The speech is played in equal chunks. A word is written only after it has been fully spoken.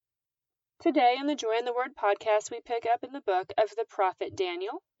Today in the Joy in the Word podcast, we pick up in the book of the prophet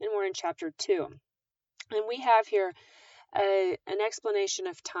Daniel, and we're in chapter 2. And we have here an explanation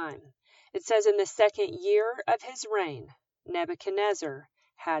of time. It says, in the second year of his reign, Nebuchadnezzar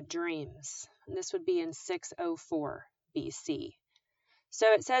had dreams. And this would be in 604 BC.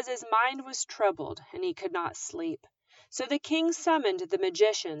 So it says his mind was troubled, and he could not sleep. So the king summoned the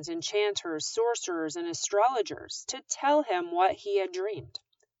magicians, enchanters, sorcerers, and astrologers to tell him what he had dreamed.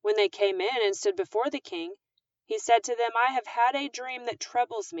 When they came in and stood before the king, he said to them, I have had a dream that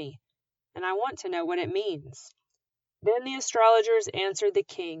troubles me, and I want to know what it means. Then the astrologers answered the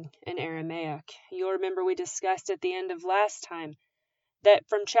king in Aramaic. You'll remember we discussed at the end of last time that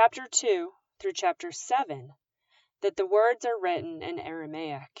from chapter 2 through chapter 7, that the words are written in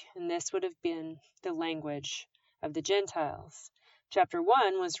Aramaic, and this would have been the language of the Gentiles. Chapter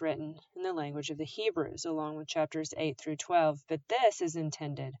 1 was written in the language of the Hebrews, along with chapters 8 through 12, but this is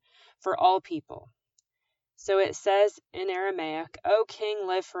intended for all people. So it says in Aramaic, O king,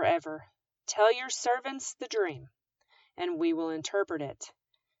 live forever. Tell your servants the dream, and we will interpret it.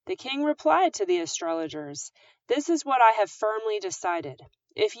 The king replied to the astrologers, This is what I have firmly decided.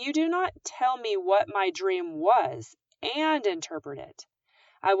 If you do not tell me what my dream was and interpret it,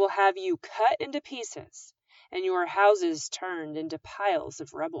 I will have you cut into pieces and your houses turned into piles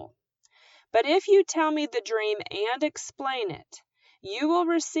of rubble. But if you tell me the dream and explain it, you will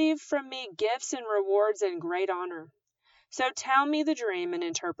receive from me gifts and rewards and great honor. So tell me the dream and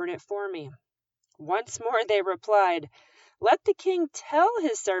interpret it for me. Once more they replied, Let the king tell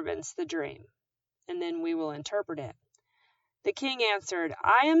his servants the dream, and then we will interpret it. The king answered,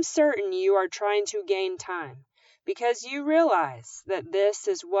 I am certain you are trying to gain time, because you realize that this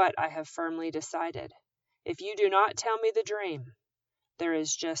is what I have firmly decided. If you do not tell me the dream, there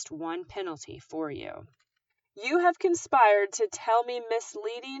is just one penalty for you. You have conspired to tell me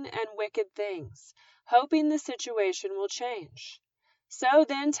misleading and wicked things, hoping the situation will change. So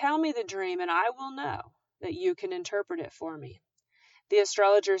then tell me the dream, and I will know that you can interpret it for me. The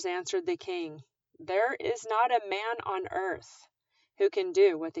astrologers answered the king, There is not a man on earth who can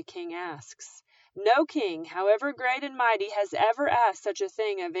do what the king asks. No king, however great and mighty, has ever asked such a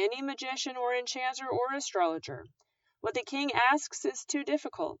thing of any magician or enchanter or astrologer. What the king asks is too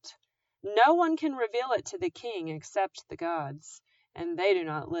difficult. No one can reveal it to the king except the gods, and they do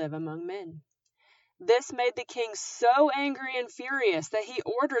not live among men. This made the king so angry and furious that he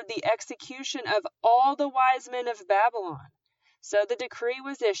ordered the execution of all the wise men of Babylon. So the decree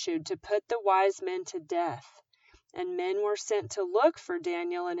was issued to put the wise men to death, and men were sent to look for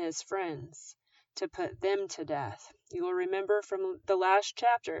Daniel and his friends, to put them to death. You will remember from the last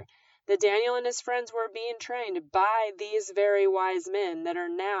chapter that Daniel and his friends were being trained by these very wise men that are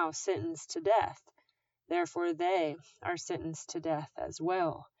now sentenced to death. Therefore they are sentenced to death as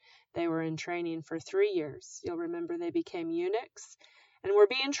well. They were in training for 3 years. You'll remember they became eunuchs and were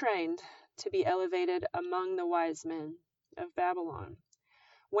being trained to be elevated among the wise men of Babylon.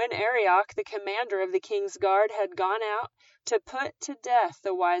 When Arioch, the commander of the king's guard, had gone out to put to death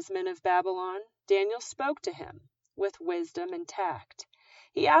the wise men of Babylon, Daniel spoke to him with wisdom and tact.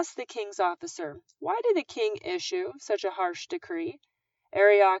 He asked the king's officer, Why did the king issue such a harsh decree?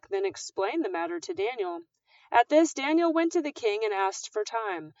 Arioch then explained the matter to Daniel. At this, Daniel went to the king and asked for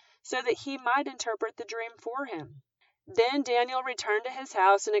time, so that he might interpret the dream for him. Then Daniel returned to his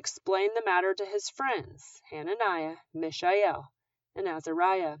house and explained the matter to his friends, Hananiah, Mishael, and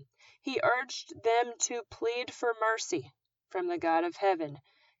Azariah. He urged them to plead for mercy from the God of heaven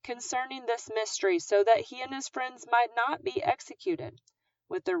concerning this mystery, so that he and his friends might not be executed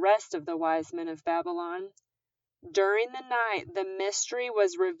with the rest of the wise men of Babylon. During the night, the mystery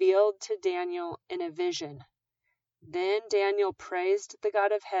was revealed to Daniel in a vision. Then Daniel praised the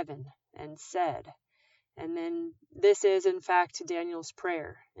God of heaven and said, and then this is in fact Daniel's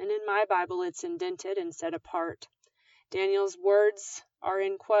prayer, and in my Bible it's indented and set apart. Daniel's words are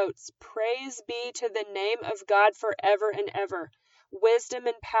in quotes, Praise be to the name of God forever and ever. Wisdom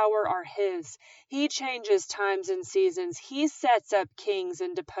and power are his. He changes times and seasons. He sets up kings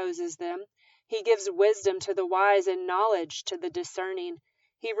and deposes them. He gives wisdom to the wise and knowledge to the discerning.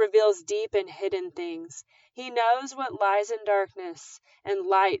 He reveals deep and hidden things. He knows what lies in darkness, and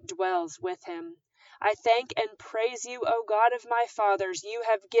light dwells with him. I thank and praise you, O God of my fathers. You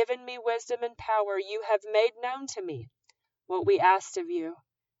have given me wisdom and power. You have made known to me what we asked of you.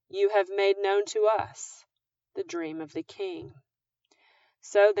 You have made known to us the dream of the king.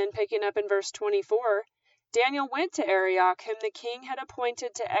 So then, picking up in verse 24, Daniel went to Arioch, whom the king had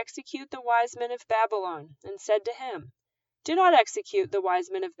appointed to execute the wise men of Babylon, and said to him, Do not execute the wise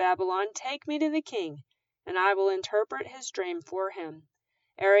men of Babylon. Take me to the king, and I will interpret his dream for him.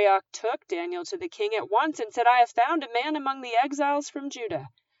 Arioch took Daniel to the king at once and said, I have found a man among the exiles from Judah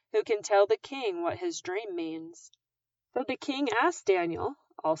who can tell the king what his dream means. So the king asked Daniel,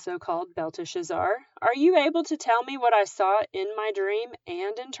 also called Belteshazzar, Are you able to tell me what I saw in my dream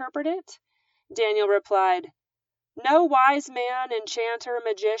and interpret it? Daniel replied, No wise man, enchanter,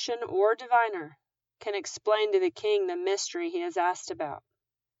 magician, or diviner can explain to the king the mystery he has asked about.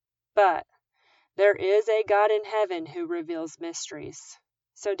 But there is a God in heaven who reveals mysteries.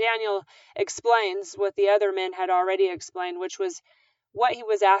 So Daniel explains what the other men had already explained, which was what he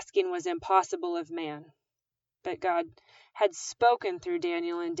was asking was impossible of man. But God had spoken through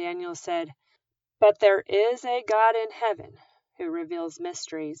Daniel, and Daniel said, But there is a God in heaven who reveals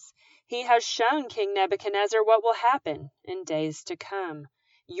mysteries. He has shown King Nebuchadnezzar what will happen in days to come.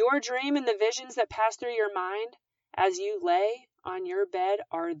 Your dream and the visions that pass through your mind as you lay on your bed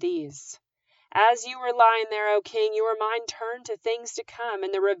are these. As you were lying there, O king, your mind turned to things to come,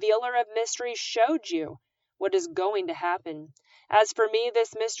 and the revealer of mysteries showed you what is going to happen. As for me,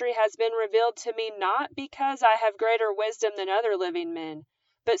 this mystery has been revealed to me not because I have greater wisdom than other living men,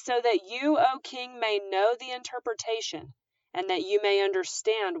 but so that you, O king, may know the interpretation, and that you may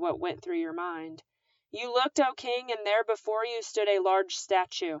understand what went through your mind. You looked, O king, and there before you stood a large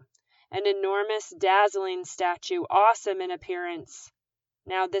statue, an enormous, dazzling statue, awesome in appearance.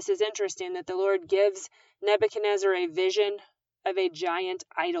 Now, this is interesting that the Lord gives Nebuchadnezzar a vision of a giant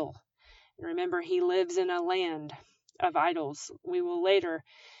idol. Remember, he lives in a land of idols. We will later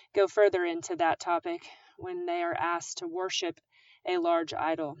go further into that topic when they are asked to worship a large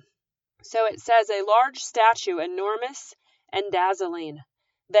idol. So it says, a large statue, enormous and dazzling.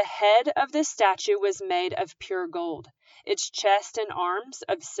 The head of the statue was made of pure gold, its chest and arms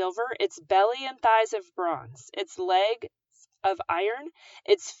of silver, its belly and thighs of bronze, its legs of iron,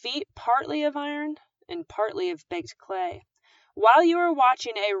 its feet partly of iron and partly of baked clay. While you were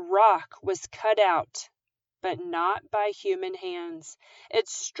watching, a rock was cut out, but not by human hands. It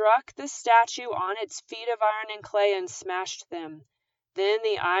struck the statue on its feet of iron and clay and smashed them. Then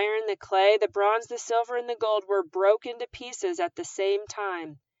the iron, the clay, the bronze, the silver, and the gold were broken to pieces at the same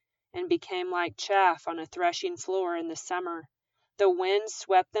time and became like chaff on a threshing floor in the summer. The wind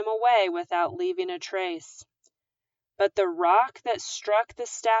swept them away without leaving a trace. But the rock that struck the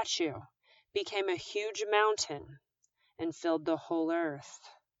statue became a huge mountain and filled the whole earth.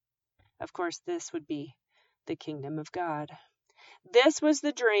 Of course, this would be the kingdom of God. This was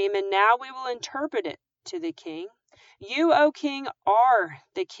the dream, and now we will interpret it to the king. You, O king, are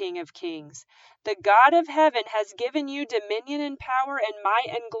the King of kings. The God of heaven has given you dominion and power and might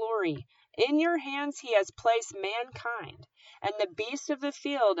and glory. In your hands he has placed mankind, and the beasts of the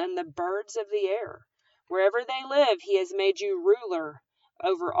field and the birds of the air. Wherever they live, he has made you ruler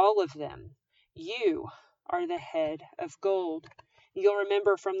over all of them. You are the head of gold. You'll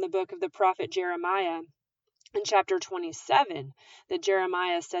remember from the book of the prophet Jeremiah in chapter 27 that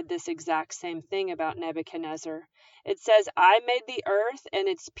Jeremiah said this exact same thing about Nebuchadnezzar. It says, I made the earth and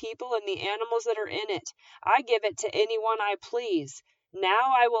its people and the animals that are in it. I give it to anyone I please.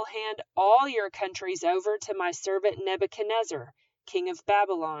 Now I will hand all your countries over to my servant Nebuchadnezzar, king of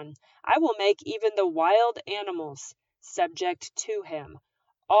Babylon. I will make even the wild animals subject to him.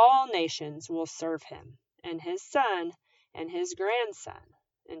 All nations will serve him, and his son and his grandson,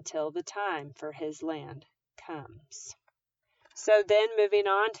 until the time for his land comes. So then, moving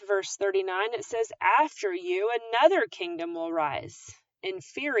on to verse 39, it says, After you, another kingdom will rise,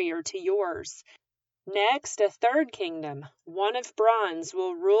 inferior to yours. Next, a third kingdom, one of bronze,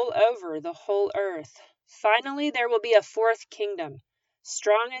 will rule over the whole earth. Finally, there will be a fourth kingdom,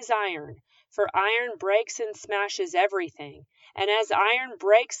 strong as iron, for iron breaks and smashes everything. And as iron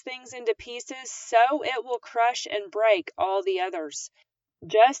breaks things into pieces, so it will crush and break all the others.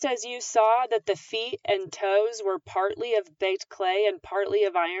 Just as you saw that the feet and toes were partly of baked clay and partly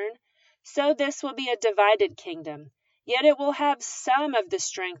of iron, so this will be a divided kingdom. Yet it will have some of the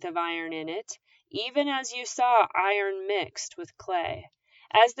strength of iron in it, even as you saw iron mixed with clay.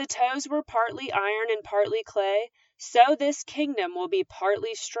 As the toes were partly iron and partly clay, so this kingdom will be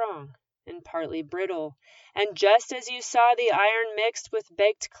partly strong and partly brittle. And just as you saw the iron mixed with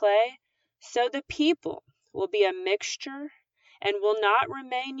baked clay, so the people will be a mixture and will not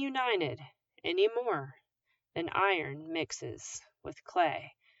remain united any more than iron mixes with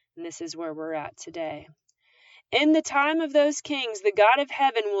clay. And this is where we're at today. In the time of those kings, the God of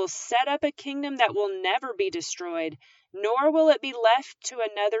heaven will set up a kingdom that will never be destroyed, nor will it be left to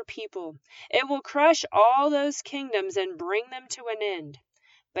another people. It will crush all those kingdoms and bring them to an end,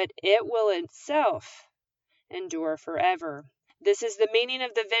 but it will itself endure forever. This is the meaning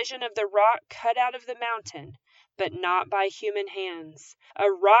of the vision of the rock cut out of the mountain. but not by human hands, a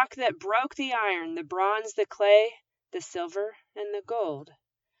rock that broke the iron, the bronze, the clay, the silver, and the gold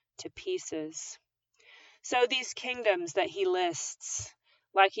to pieces. So these kingdoms that he lists,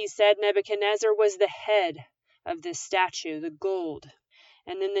 like he said, Nebuchadnezzar was the head of this statue, the gold.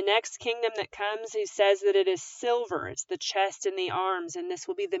 And then the next kingdom that comes, he says that it is silver. It's the chest and the arms, and this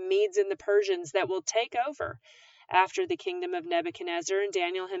will be the Medes and the Persians that will take over after the kingdom of Nebuchadnezzar, and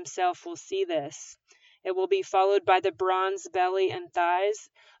Daniel himself will see this. It will be followed by the bronze belly and thighs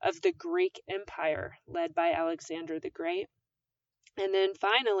of the Greek Empire, led by Alexander the Great. And then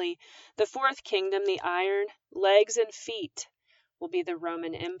finally, the fourth kingdom, the iron legs and feet, will be the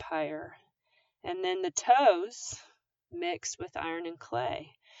Roman Empire. And then the toes, mixed with iron and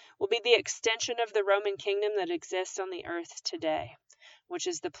clay, will be the extension of the Roman kingdom that exists on the earth today, which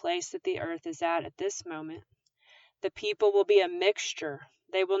is the place that the earth is at this moment. The people will be a mixture.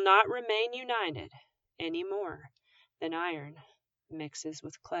 They will not remain united any more than iron mixes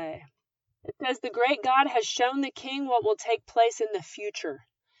with clay. It says, the great God has shown the king what will take place in the future.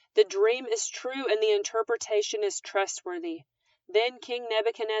 The dream is true and the interpretation is trustworthy. Then King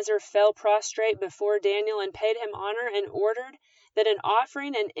Nebuchadnezzar fell prostrate before Daniel and paid him honor and ordered that an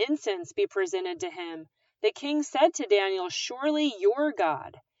offering and incense be presented to him. The king said to Daniel, surely your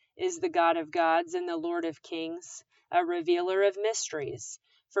God is the God of gods and the Lord of kings, a revealer of mysteries,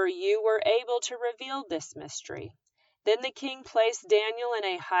 for you were able to reveal this mystery. Then the king placed Daniel in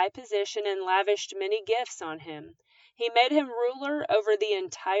a high position and lavished many gifts on him. He made him ruler over the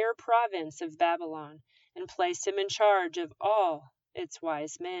entire province of Babylon and placed him in charge of all its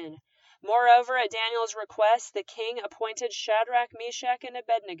wise men. Moreover, at Daniel's request, the king appointed Shadrach, Meshach, and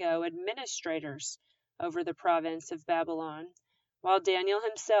Abednego administrators over the province of Babylon, while Daniel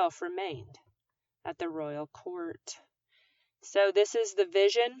himself remained at the royal court. So this is the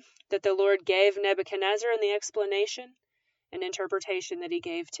vision that the Lord gave Nebuchadnezzar and the explanation and interpretation that he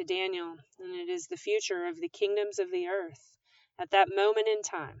gave to Daniel. And it is the future of the kingdoms of the earth at that moment in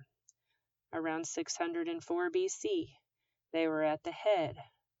time. Around 604 BC, they were at the head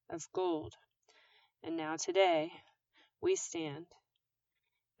of gold. And now today, we stand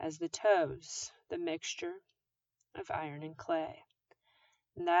as the toes, the mixture of iron and clay.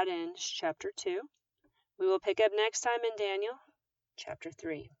 And that ends chapter 2. We will pick up next time in Daniel, chapter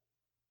 3.